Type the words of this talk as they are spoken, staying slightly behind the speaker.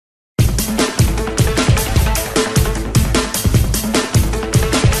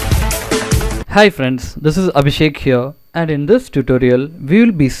Hi friends, this is Abhishek here, and in this tutorial we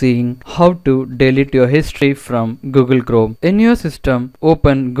will be seeing how to delete your history from Google Chrome. In your system,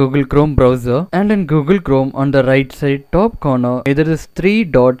 open Google Chrome browser, and in Google Chrome on the right side top corner either this 3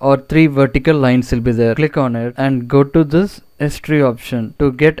 dot or 3 vertical lines will be there. Click on it and go to this history option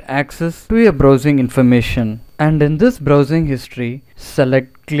to get access to your browsing information. And in this browsing history,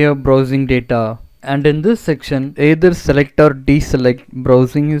 select clear browsing data. And in this section, either select or deselect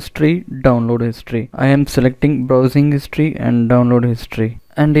browsing history, download history. I am selecting browsing history and download history.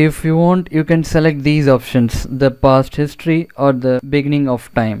 And if you want, you can select these options, the past history or the beginning of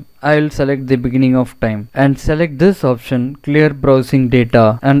time. I will select the beginning of time and select this option, clear browsing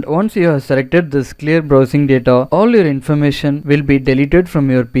data. And once you have selected this clear browsing data, all your information will be deleted from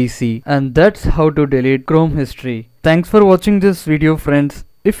your PC. And that's how to delete Chrome history. Thanks for watching this video, friends.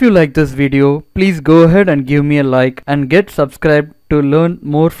 If you like this video, please go ahead and give me a like and get subscribed to learn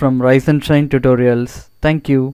more from Rise&Shine tutorials. Thank you.